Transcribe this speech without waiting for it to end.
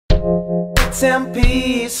It's in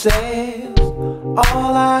pieces,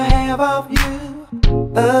 all I have of you,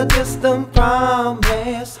 a distant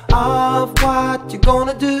promise of what you're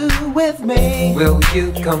gonna do with me. Will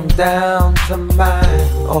you come down to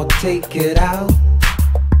mine or take it out?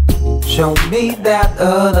 Show me that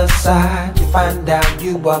other side, you find out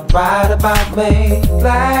you are right about me.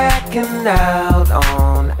 Blacking out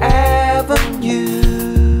on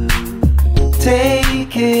Avenue,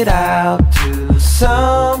 take it out to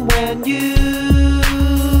somewhere new.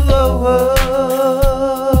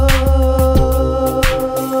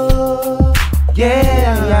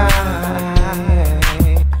 Yeah.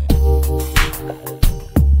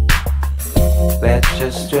 Let's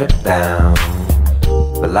just strip down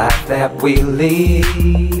the life that we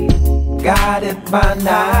lead, guided by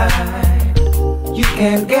night. You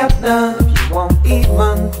can't get none, you won't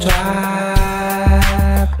even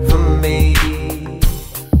try. For me,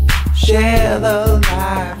 share the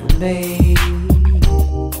life with me,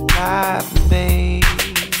 life with me.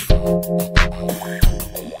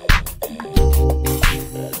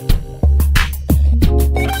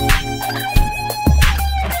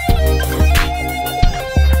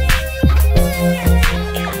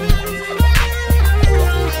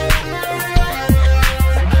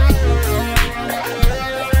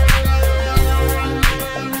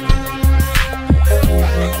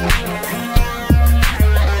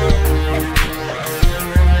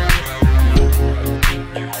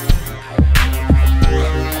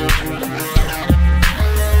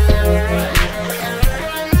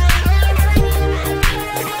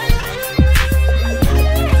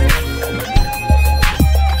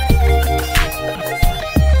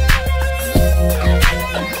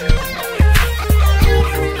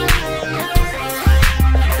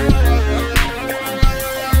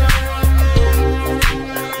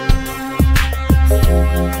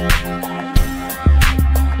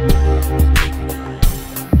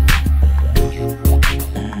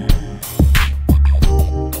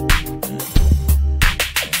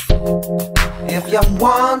 If you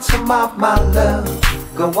want some of my love,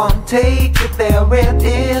 go on, take it, there it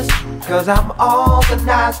is. Cause I'm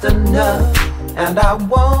organized enough, and I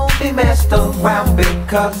won't be messed around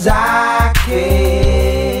because I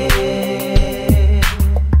care.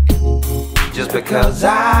 Just because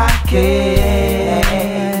I care.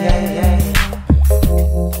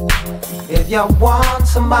 If you want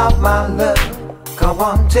some of my love, come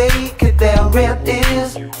on, take it, there it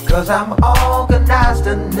is. Cause I'm organized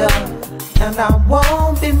enough, and I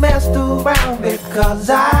won't be messed around because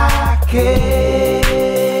I care.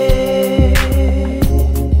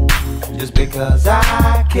 Just because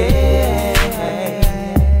I care.